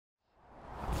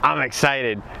I'm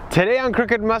excited. Today on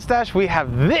Crooked Mustache, we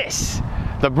have this,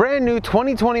 the brand new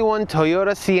 2021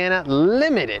 Toyota Sienna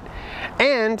Limited.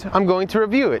 And I'm going to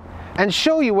review it and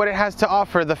show you what it has to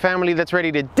offer the family that's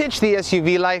ready to ditch the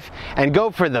SUV life and go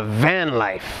for the van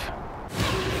life.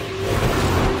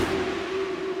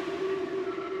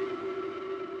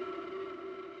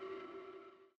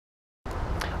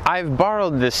 I've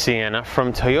borrowed this Sienna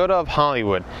from Toyota of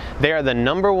Hollywood. They are the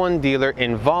 #1 dealer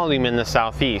in volume in the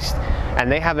Southeast, and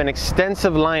they have an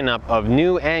extensive lineup of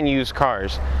new and used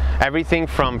cars. Everything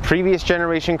from previous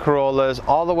generation Corollas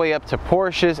all the way up to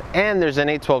Porsches, and there's an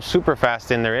 812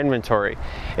 Superfast in their inventory.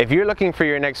 If you're looking for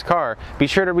your next car, be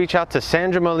sure to reach out to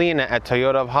Sandra Molina at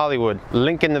Toyota of Hollywood.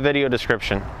 Link in the video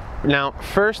description. Now,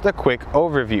 first a quick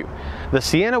overview. The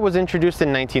Sienna was introduced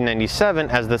in 1997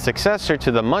 as the successor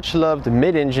to the much-loved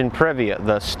mid-engine Previa,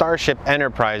 the Starship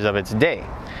Enterprise of its day.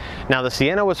 Now, the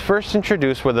Sienna was first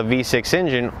introduced with a V6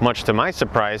 engine, much to my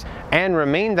surprise, and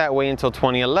remained that way until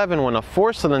 2011 when a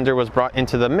 4-cylinder was brought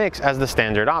into the mix as the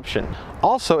standard option.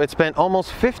 Also, it spent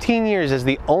almost 15 years as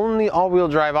the only all-wheel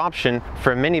drive option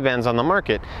for minivans on the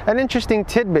market. An interesting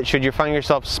tidbit should you find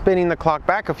yourself spinning the clock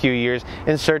back a few years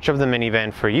in search of the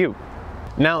minivan for you.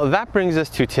 Now that brings us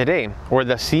to today, where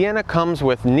the Sienna comes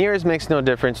with, near as makes no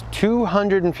difference,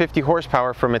 250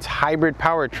 horsepower from its hybrid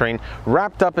powertrain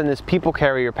wrapped up in this people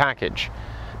carrier package.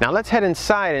 Now let's head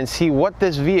inside and see what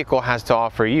this vehicle has to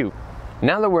offer you.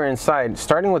 Now that we're inside,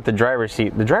 starting with the driver's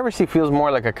seat feels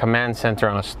more like a command center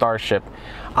on a starship.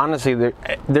 Honestly,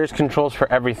 there's controls for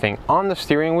everything. On the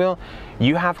steering wheel,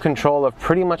 you have control of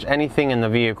pretty much anything in the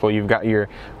vehicle. You've got your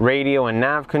radio and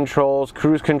nav controls,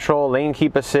 cruise control, lane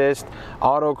keep assist,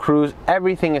 auto cruise.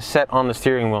 Everything is set on the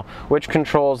steering wheel, which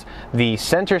controls the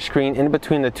center screen in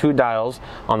between the two dials.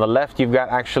 On the left, you've got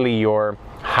actually your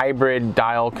hybrid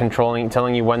dial controlling,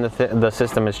 telling you when the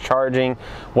system is charging,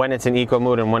 when it's in eco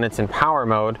mode and when it's in power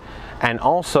mode. And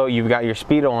also you've got your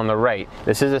speedo on the right.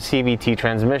 This is a CVT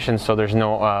transmission, so there's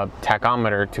no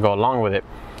tachometer to go along with it.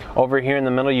 Over here in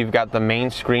the middle, you've got the main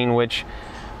screen, which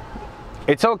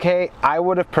it's okay. I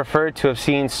would have preferred to have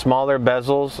seen smaller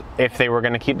bezels if they were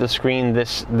going to keep the screen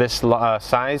this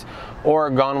size, or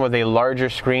gone with a larger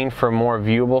screen for more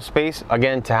viewable space.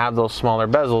 Again, to have those smaller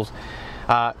bezels.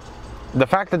 The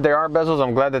fact that there are bezels,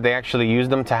 I'm glad that they actually use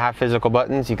them to have physical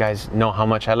buttons. You guys know how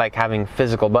much I like having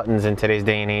physical buttons in today's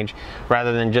day and age,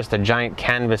 rather than just a giant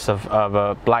canvas of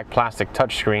a black plastic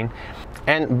touchscreen.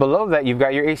 And below that, you've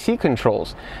got your AC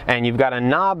controls, and you've got a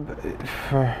knob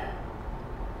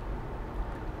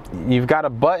you've got a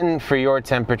button for your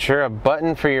temperature, a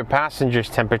button for your passenger's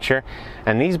temperature,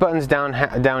 and these buttons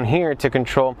down here to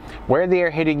control where the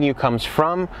air hitting you comes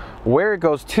from, where it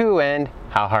goes to, and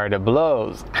how hard it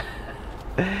blows.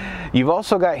 You've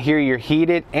also got here your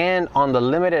heated, and on the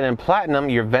Limited and Platinum,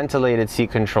 your ventilated seat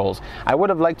controls. I would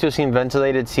have liked to have seen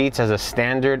ventilated seats as a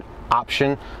standard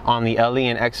option on the LE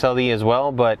and XLE as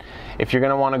well, but if you're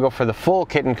going to want to go for the full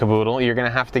kit and caboodle, you're going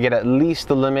to have to get at least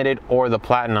the Limited or the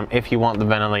Platinum if you want the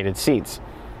ventilated seats.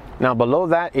 Now below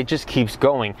that, it just keeps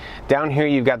going. Down here,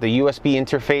 you've got the USB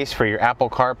interface for your Apple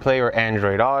CarPlay or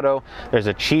Android Auto. There's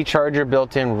a Qi charger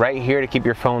built in right here to keep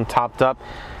your phone topped up.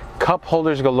 Cup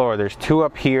holders galore. There's 2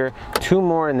 up here, 2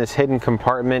 more in this hidden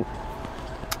compartment.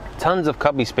 Tons of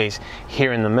cubby space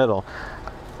here in the middle.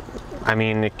 I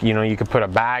mean, you know, you could put a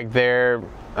bag there,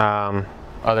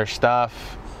 other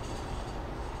stuff.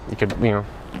 You could, you know,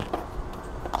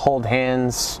 hold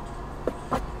hands.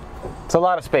 It's a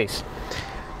lot of space.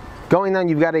 Going down,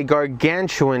 you've got a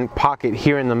gargantuan pocket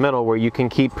here in the middle where you can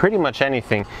keep pretty much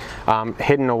anything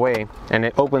hidden away, and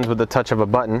it opens with the touch of a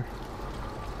button.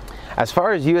 As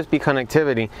far as USB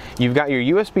connectivity, you've got your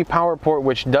USB power port,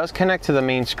 which does connect to the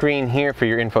main screen here for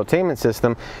your infotainment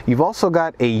system. You've also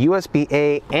got a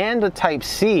USB-A and a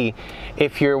Type-C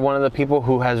if you're one of the people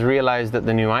who has realized that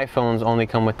the new iPhones only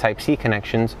come with Type-C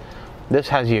connections. This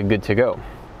has you good to go.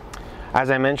 As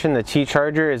I mentioned, the Qi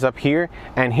charger is up here,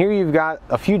 and here you've got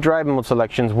a few drive mode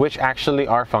selections which actually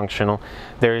are functional.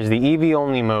 There's the EV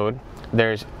only mode,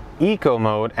 there's eco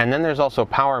mode, and then there's also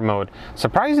power mode.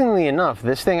 Surprisingly enough,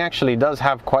 this thing actually does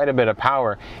have quite a bit of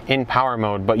power in power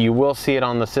mode, but you will see it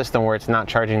on the system where it's not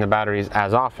charging the batteries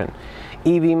as often.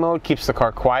 EV mode keeps the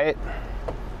car quiet.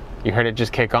 You heard it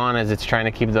just kick on as it's trying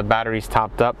to keep the batteries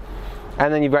topped up.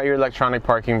 And then you've got your electronic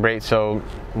parking brake, so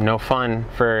no fun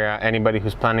for anybody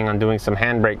who's planning on doing some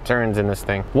handbrake turns in this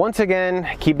thing. Once again,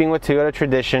 keeping with Toyota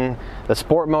tradition, the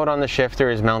sport mode on the shifter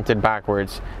is mounted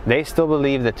backwards. They still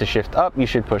believe that to shift up, you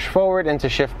should push forward, and to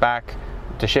shift back,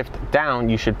 To shift down,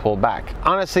 you should pull back.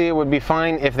 Honestly, it would be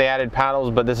fine if they added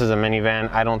paddles, but this is a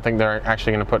minivan. I don't think they're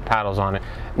actually going to put paddles on it.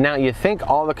 Now, you think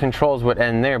all the controls would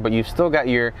end there, but you've still got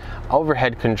your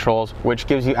overhead controls, which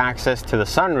gives you access to the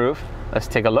sunroof. Let's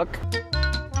take a look.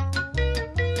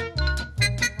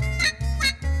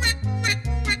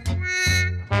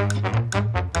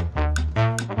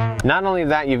 Not only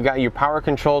that, you've got your power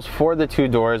controls for the 2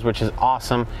 doors, which is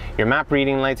awesome, your map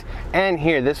reading lights, and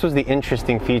here, this was the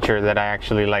interesting feature that I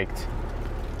actually liked.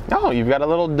 Oh, you've got a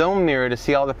little dome mirror to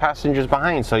see all the passengers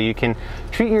behind, so you can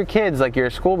treat your kids like you're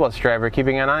a school bus driver,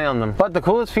 keeping an eye on them. But the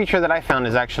coolest feature that I found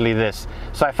is actually this.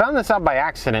 So I found this out by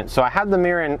accident. So I had the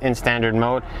mirror in standard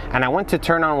mode, and I went to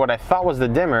turn on what I thought was the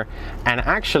dimmer, and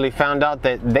actually found out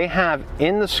that they have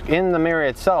in the mirror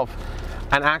itself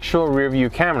an actual rear view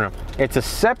camera. It's a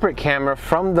separate camera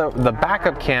from the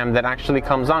backup cam that actually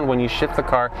comes on when you shift the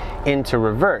car into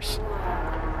reverse.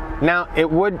 Now,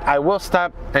 I will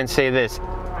stop and say this.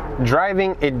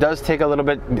 Driving, it does take a little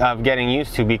bit of getting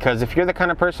used to, because if you're the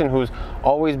kind of person who's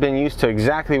always been used to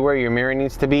exactly where your mirror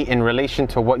needs to be in relation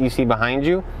to what you see behind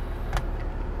you,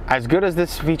 as good as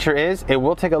this feature is, it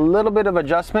will take a little bit of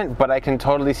adjustment, but I can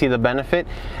totally see the benefit,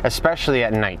 especially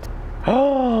at night.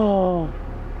 Oh!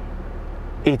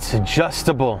 It's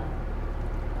adjustable.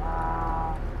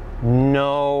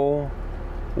 No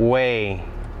way.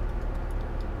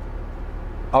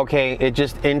 Okay, it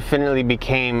just infinitely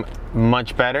became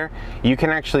much better. You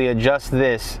can actually adjust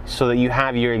this so that you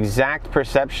have your exact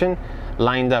perception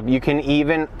lined up. You can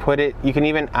even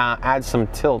add some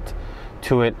tilt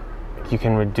to it. You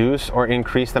can reduce or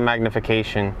increase the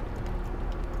magnification.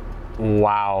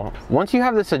 Wow. Once you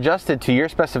have this adjusted to your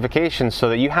specifications so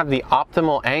that you have the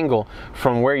optimal angle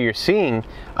from where you're seeing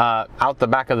out the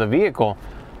back of the vehicle,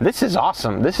 this is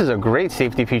awesome. This is a great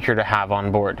safety feature to have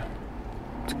on board.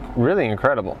 It's really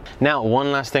incredible. Now,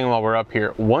 one last thing while we're up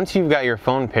here. Once you've got your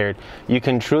phone paired, you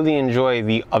can truly enjoy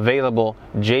the available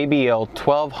JBL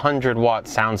 1200 watt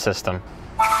sound system.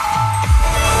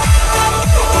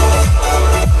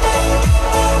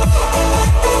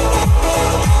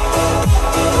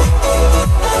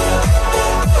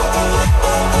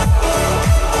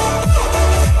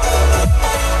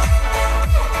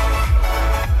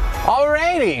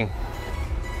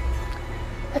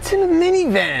 That's in a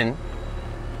minivan.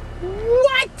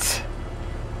 What?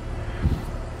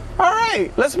 All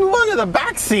right, let's move on to the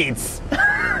back seats.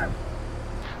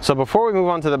 So before we move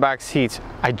on to the back seats,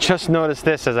 I just noticed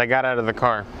this as I got out of the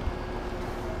car.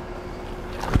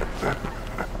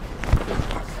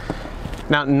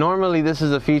 Now, normally this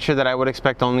is a feature that I would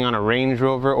expect only on a Range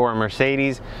Rover or a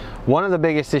Mercedes. One of the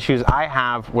biggest issues I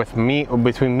have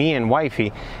between me and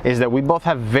wifey is that we both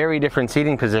have very different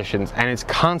seating positions, and it's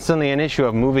constantly an issue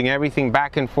of moving everything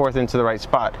back and forth into the right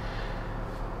spot.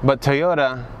 But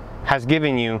Toyota has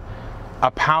given you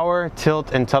a power,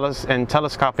 tilt, and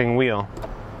telescoping wheel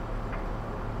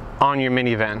on your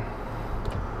minivan.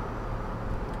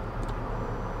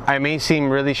 I may seem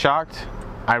really shocked.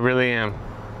 I really am.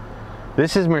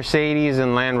 This is Mercedes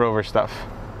and Land Rover stuff.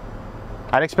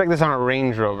 I'd expect this on a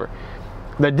Range Rover.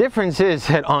 The difference is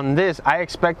that on this, I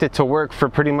expect it to work for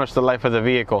pretty much the life of the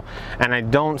vehicle, and I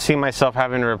don't see myself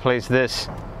having to replace this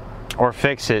or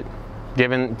fix it,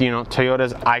 given, you know,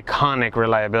 Toyota's iconic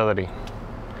reliability.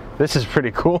 This is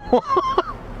pretty cool.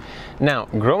 Now,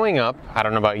 growing up, I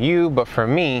don't know about you, but for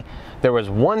me, there was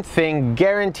one thing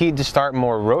guaranteed to start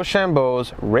more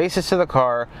Rochambeaus, races to the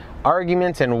car,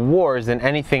 arguments, and wars than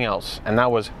anything else, and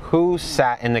that was who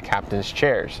sat in the captain's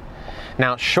chairs.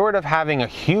 Now, short of having a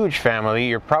huge family,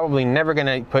 you're probably never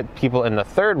going to put people in the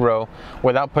third row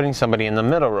without putting somebody in the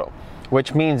middle row,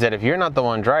 which means that if you're not the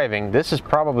one driving, this is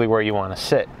probably where you want to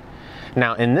sit.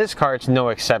 Now, in this car, it's no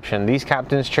exception. These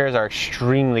captain's chairs are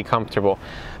extremely comfortable.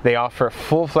 They offer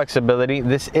full flexibility.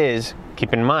 This is,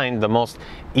 keep in mind, the most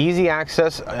easy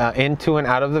access into and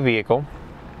out of the vehicle,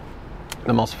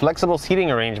 the most flexible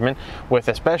seating arrangement, with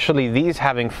especially these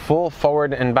having full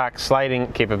forward and back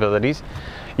sliding capabilities.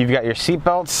 You've got your seat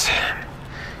belts.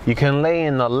 You can lay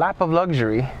in the lap of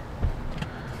luxury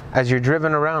as you're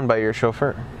driven around by your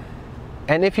chauffeur.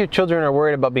 And if your children are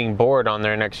worried about being bored on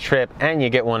their next trip and you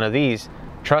get one of these,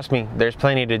 trust me, there's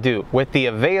plenty to do. With the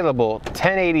available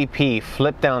 1080p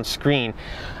flip down screen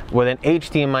with an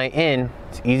HDMI in,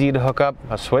 it's easy to hook up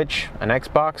a Switch, an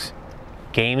Xbox,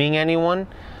 gaming anyone.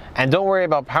 And don't worry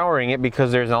about powering it,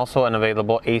 because there's also an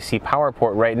available AC power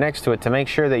port right next to it to make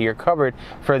sure that you're covered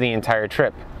for the entire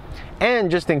trip.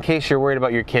 And just in case you're worried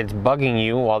about your kids bugging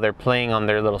you while they're playing on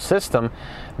their little system,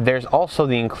 there's also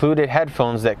the included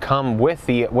headphones that come with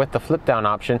the flip down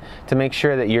option to make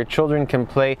sure that your children can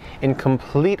play in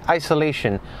complete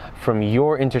isolation from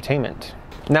your entertainment.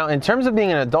 Now, in terms of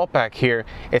being an adult back here,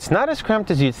 it's not as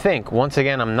cramped as you'd think. Once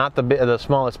again, I'm not the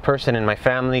smallest person in my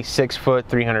family, 6 foot,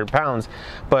 300 pounds,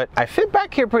 but I fit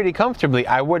back here pretty comfortably.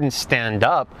 I wouldn't stand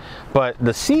up, but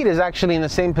the seat is actually in the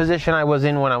same position I was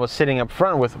in when I was sitting up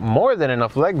front, with more than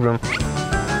enough legroom.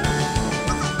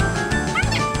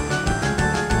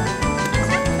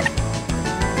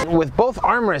 With both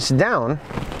armrests down,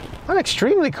 I'm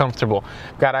extremely comfortable.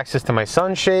 Got access to my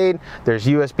sunshade. There's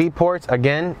USB ports,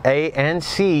 again, A and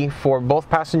C for both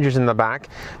passengers in the back.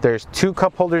 There's 2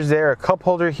 cup holders there, a cup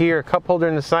holder here, a cup holder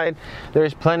in the side.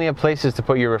 There's plenty of places to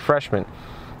put your refreshment.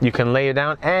 You can lay it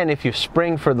down, and if you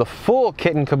spring for the full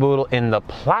kit and caboodle in the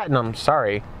Platinum,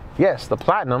 the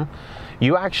Platinum,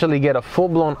 you actually get a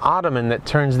full-blown ottoman that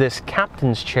turns this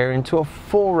captain's chair into a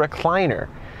full recliner.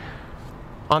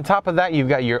 On top of that, you've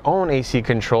got your own AC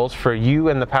controls for you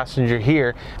and the passenger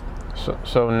here.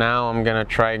 So now I'm gonna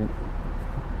try,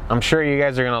 I'm sure you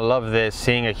guys are gonna love this,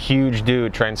 seeing a huge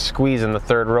dude try and squeeze in the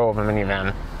 3rd row of a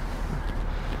minivan.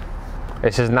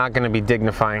 This is not gonna be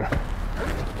dignifying.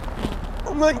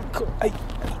 Oh my God.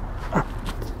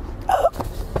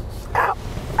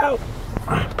 Ow.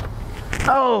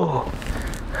 Oh,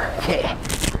 okay.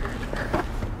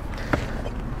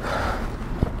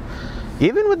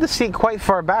 Even with the seat quite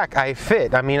far back, I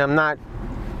fit. I mean,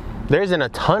 there isn't a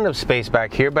ton of space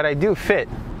back here, but I do fit.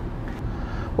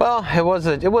 Well, it was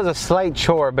a slight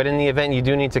chore, but in the event you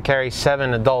do need to carry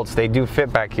 7 adults, they do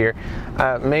fit back here.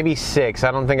 Maybe 6. I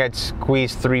don't think I'd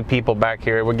squeeze 3 people back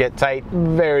here. It would get tight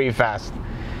very fast.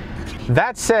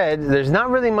 That said, there's not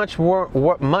really much more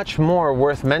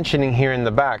worth mentioning here in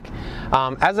the back.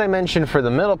 As I mentioned, for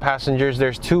the middle passengers,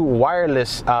 there's 2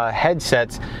 wireless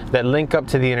headsets that link up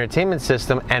to the entertainment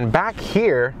system, and back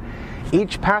here,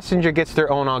 each passenger gets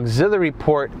their own auxiliary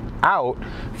port out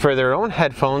for their own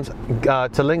headphones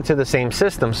to link to the same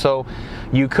system. So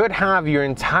you could have your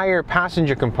entire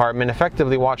passenger compartment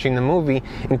effectively watching the movie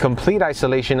in complete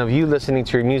isolation of you listening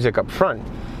to your music up front.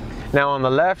 Now on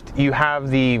the left, you have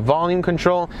the volume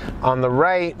control. On the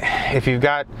right, if you've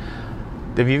got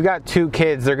 2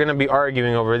 kids, they're gonna be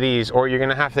arguing over these, or you're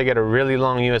gonna have to get a really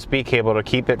long USB cable to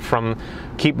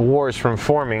keep wars from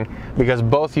forming, because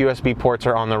both USB ports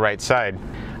are on the right side.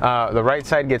 The right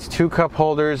side gets 2 cup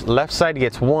holders, left side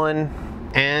gets 1,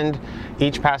 and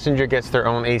each passenger gets their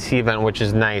own AC vent, which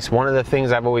is nice. One of the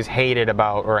things I've always hated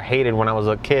when I was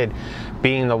a kid,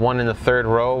 being the one in the 3rd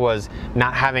row, was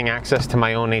not having access to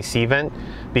my own AC vent,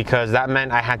 because that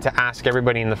meant I had to ask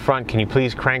everybody in the front, can you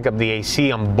please crank up the AC?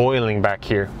 I'm boiling back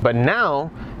here. But now,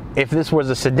 if this was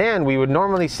a sedan, we would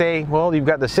normally say, well, you've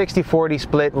got the 60-40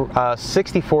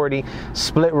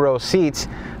 split row seats.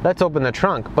 Let's open the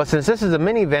trunk. But since this is a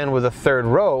minivan with a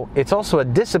 3rd row, it's also a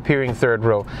disappearing 3rd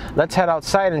row. Let's head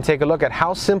outside and take a look at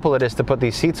how simple it is to put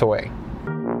these seats away.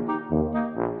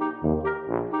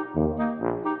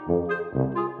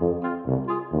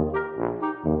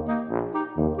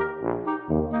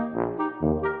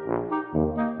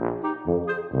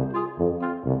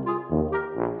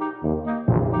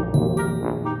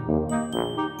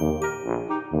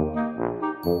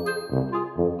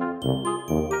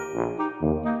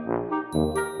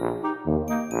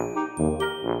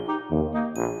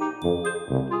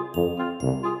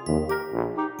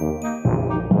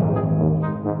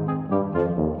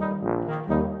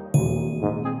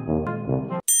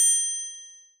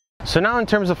 So now in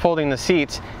terms of folding the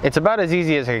seats, it's about as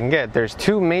easy as it can get. There's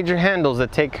 2 major handles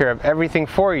that take care of everything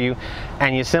for you,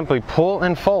 and you simply pull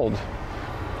and fold,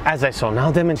 as I shall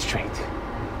now demonstrate.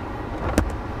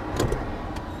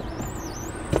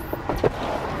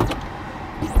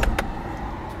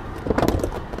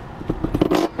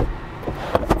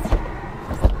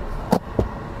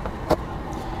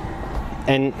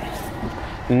 And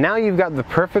now you've got the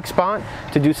perfect spot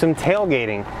to do some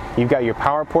tailgating. You've got your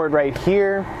power port right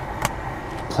here,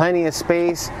 plenty of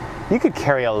space. You could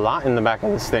carry a lot in the back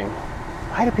of this thing.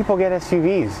 Why do people get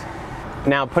SUVs?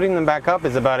 Now, putting them back up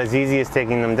is about as easy as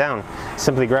taking them down.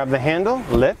 Simply grab the handle,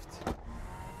 lift,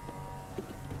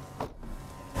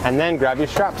 and then grab your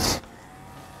straps.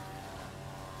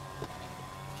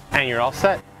 And you're all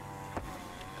set.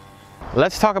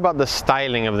 Let's talk about the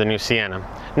styling of the new Sienna.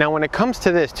 Now when it comes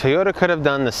to this, Toyota could have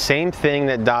done the same thing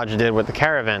that Dodge did with the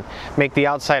Caravan. Make the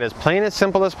outside as plain and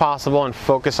simple as possible and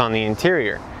focus on the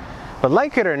interior. But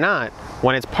like it or not,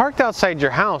 when it's parked outside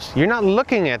your house, you're not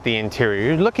looking at the interior,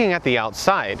 you're looking at the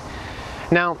outside.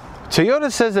 Now,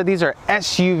 Toyota says that these are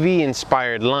SUV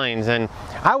inspired lines, and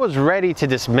I was ready to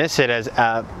dismiss it as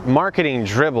a marketing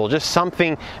dribble, just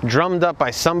something drummed up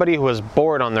by somebody who was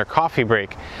bored on their coffee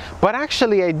break. But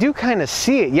actually I do kind of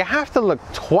see it. You have to look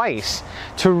twice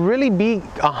to really be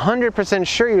 100%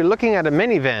 sure you're looking at a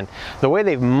minivan. The way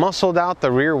they've muscled out the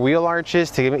rear wheel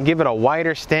arches to give it a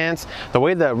wider stance, the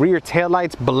way the rear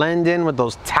taillights blend in with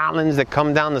those talons that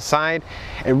come down the side,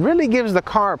 it really gives the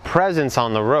car a presence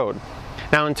on the road.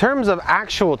 Now, in terms of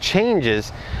actual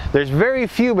changes, there's very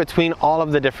few between all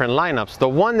of the different lineups. The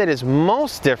one that is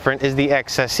most different is the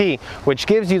XSE, which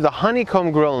gives you the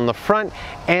honeycomb grille in the front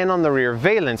and on the rear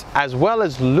valence, as well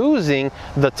as losing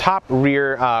the top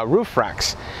rear roof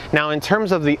racks. Now, in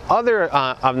terms of the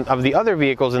other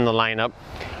vehicles in the lineup,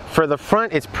 for the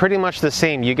front, it's pretty much the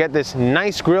same. You get this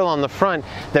nice grille on the front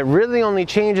that really only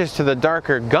changes to the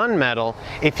darker gunmetal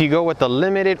if you go with the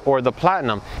Limited or the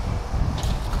Platinum.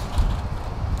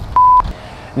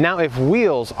 Now, if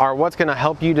wheels are what's going to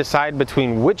help you decide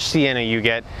between which Sienna you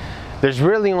get, there's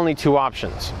really only two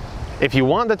options. If you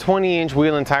want the 20-inch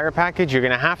wheel and tire package, you're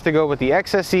going to have to go with the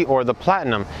XSE or the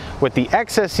Platinum, with the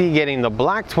XSE getting the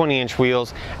black 20-inch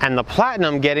wheels and the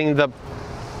Platinum getting the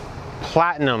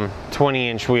Platinum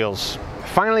 20-inch wheels.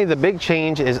 Finally, the big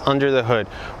change is under the hood,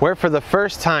 where for the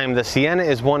first time the Sienna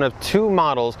is one of two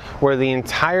models where the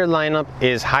entire lineup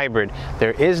is hybrid.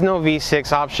 There is no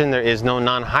V6 option, there is no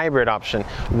non-hybrid option.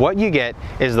 What you get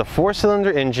is the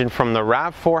 4-cylinder engine from the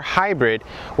RAV4 hybrid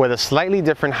with a slightly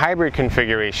different hybrid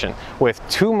configuration, with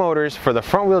 2 motors for the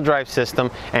front-wheel drive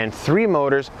system and 3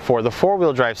 motors for the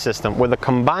 4-wheel drive system, with a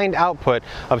combined output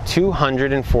of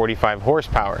 245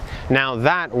 horsepower. Now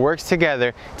that works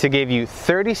together to give you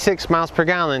 36 miles per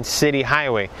gallon city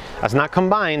highway. That's not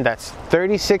combined, that's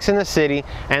 36 in the city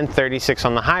and 36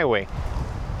 on the highway,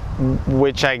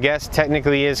 which I guess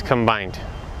technically is combined.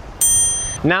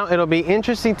 Now, it'll be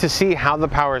interesting to see how the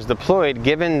power is deployed,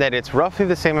 given that it's roughly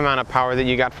the same amount of power that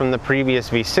you got from the previous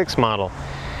V6 model.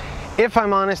 If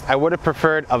I'm honest, I would have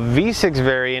preferred a V6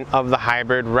 variant of the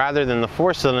hybrid rather than the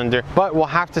 4-cylinder, but we'll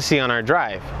have to see on our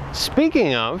drive.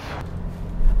 Speaking of,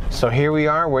 so here we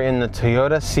are, we're in the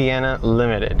Toyota Sienna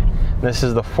Limited. This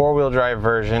is the 4-wheel drive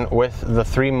version with the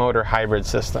 3-motor hybrid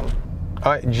system.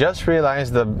 I just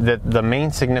realized the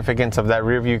main significance of that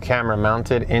rear view camera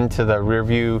mounted into the rear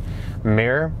view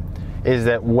mirror is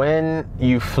that when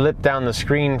you flip down the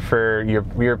screen for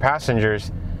your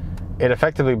passengers, it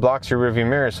effectively blocks your rear view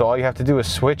mirror. So all you have to do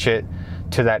is switch it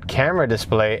to that camera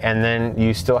display, and then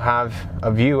you still have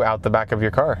a view out the back of your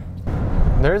car.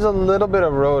 There's a little bit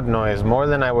of road noise, more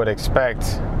than I would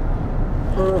expect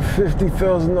on a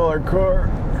 $50,000 car.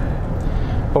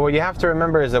 But what you have to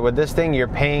remember is that with this thing, you're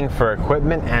paying for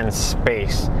equipment and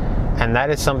space. And that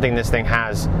is something this thing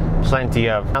has plenty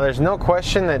of. Now, there's no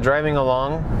question that driving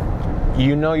along,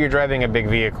 you know you're driving a big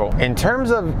vehicle. In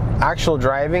terms of actual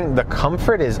driving, the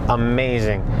comfort is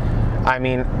amazing. I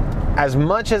mean, as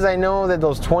much as I know that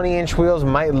those 20-inch wheels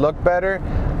might look better,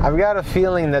 I've got a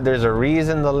feeling that there's a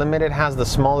reason the Limited has the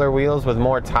smaller wheels with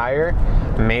more tire.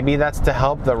 Maybe that's to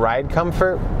help the ride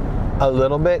comfort a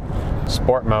little bit.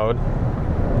 Sport mode.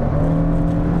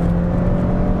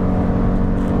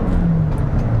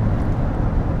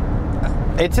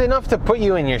 It's enough to put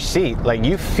you in your seat, like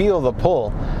you feel the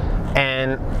pull.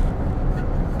 And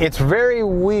it's very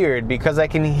weird because I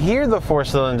can hear the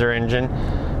 4-cylinder engine,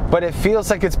 but it feels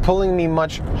like it's pulling me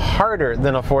much harder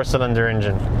than a 4-cylinder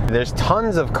engine. There's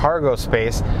tons of cargo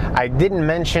space. I didn't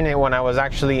mention it when I was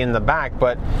actually in the back,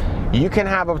 but you can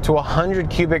have up to 100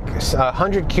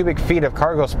 cubic feet of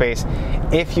cargo space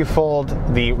if you fold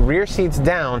the rear seats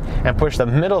down and push the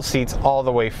middle seats all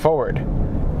the way forward.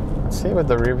 Let's see what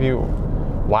the rear view.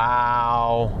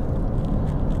 Wow,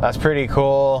 that's pretty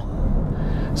cool.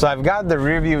 So I've got the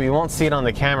rear view, you won't see it on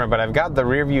the camera, but I've got the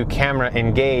rear view camera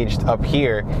engaged up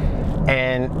here,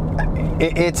 and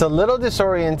it's a little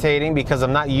disorientating because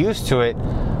I'm not used to it,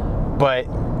 but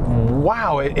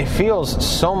wow, it feels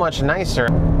so much nicer.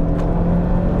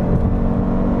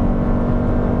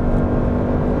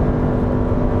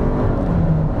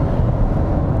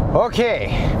 Okay,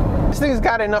 this thing's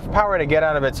got enough power to get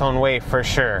out of its own way for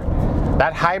sure.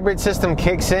 That hybrid system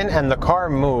kicks in and the car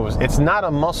moves. It's not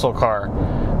a muscle car,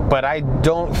 but I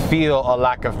don't feel a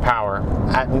lack of power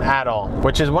at all,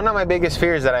 which is one of my biggest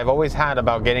fears that I've always had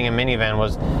about getting a minivan,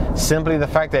 was simply the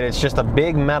fact that it's just a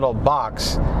big metal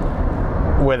box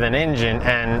with an engine,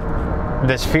 and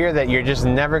this fear that you're just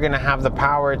never gonna have the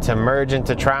power to merge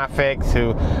into traffic,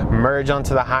 to merge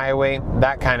onto the highway,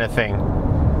 that kind of thing.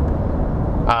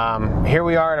 Here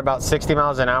we are at about 60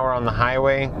 miles an hour on the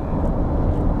highway.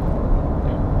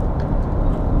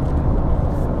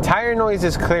 Tire tire noise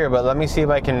is clear, but let me see if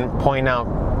I can point out.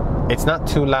 It's not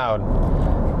too loud.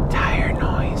 Tire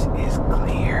noise is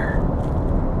clear,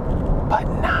 but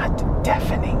not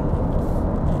deafening.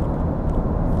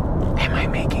 Am I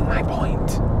making my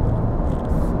point?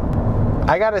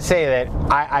 I gotta say that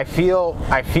I feel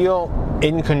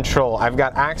in control. I've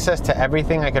got access to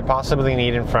everything I could possibly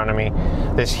need in front of me.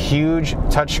 This huge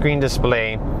touchscreen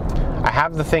display. I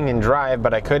have the thing in drive,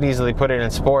 but I could easily put it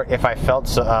in sport if I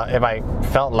felt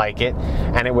like it,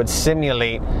 and it would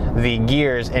simulate the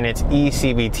gears in its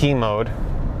eCVT mode.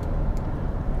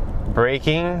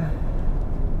 Braking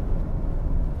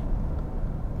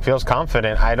feels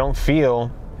confident. I don't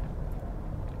feel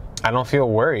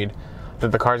worried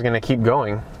that the car's gonna keep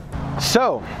going.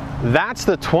 So that's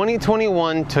the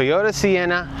 2021 Toyota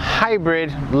Sienna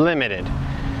Hybrid Limited.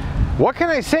 What can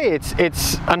I say?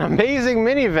 It's an amazing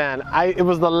minivan. It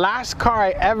was the last car I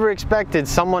ever expected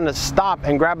someone to stop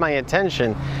and grab my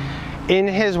attention. In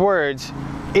his words,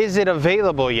 is it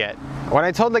available yet? When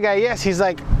I told the guy yes, he's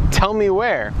like, tell me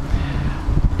where.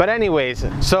 But anyways,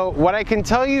 so what I can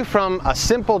tell you from a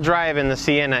simple drive in the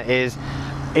Sienna is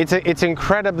it's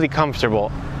incredibly comfortable.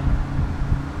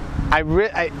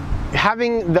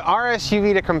 Having the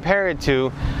RSUV to compare it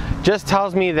to just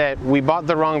tells me that we bought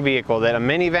the wrong vehicle, that a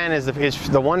minivan is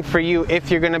the one for you if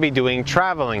you're going to be doing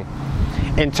traveling.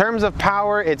 In terms of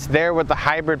power, it's there with the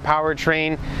hybrid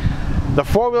powertrain. The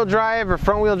four-wheel drive or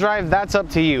front-wheel drive, that's up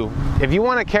to you. If you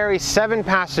want to carry 7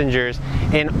 passengers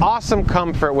in awesome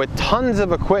comfort with tons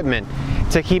of equipment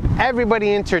to keep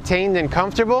everybody entertained and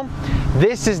comfortable,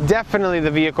 this is definitely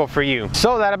the vehicle for you.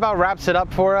 So that about wraps it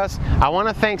up for us. I want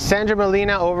to thank Sandra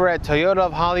Molina over at Toyota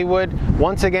of Hollywood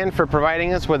once again for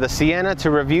providing us with a Sienna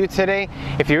to review today.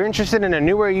 If you're interested in a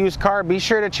newer used car, be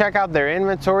sure to check out their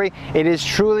inventory. It is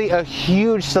truly a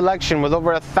huge selection with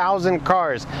over 1,000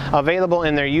 cars available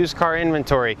in their used car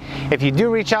inventory. If you do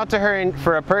reach out to her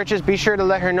for a purchase, be sure to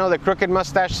let her know that Crooked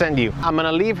Mustache sent you. I'm going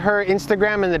to leave her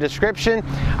Instagram in the description.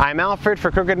 I'm Alfred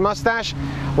for Crooked Mustache.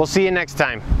 We'll see you next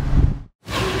time.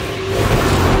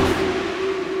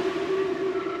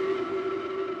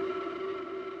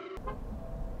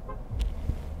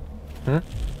 Hmm?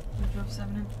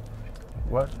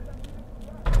 What?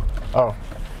 Oh.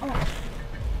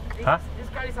 Huh? This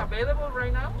car is available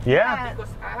right now? Yeah.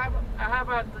 Because I have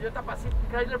a Toyota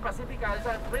Chrysler Pacifica. It's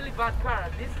a really bad car.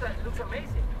 This looks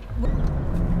amazing.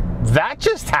 That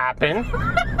just happened.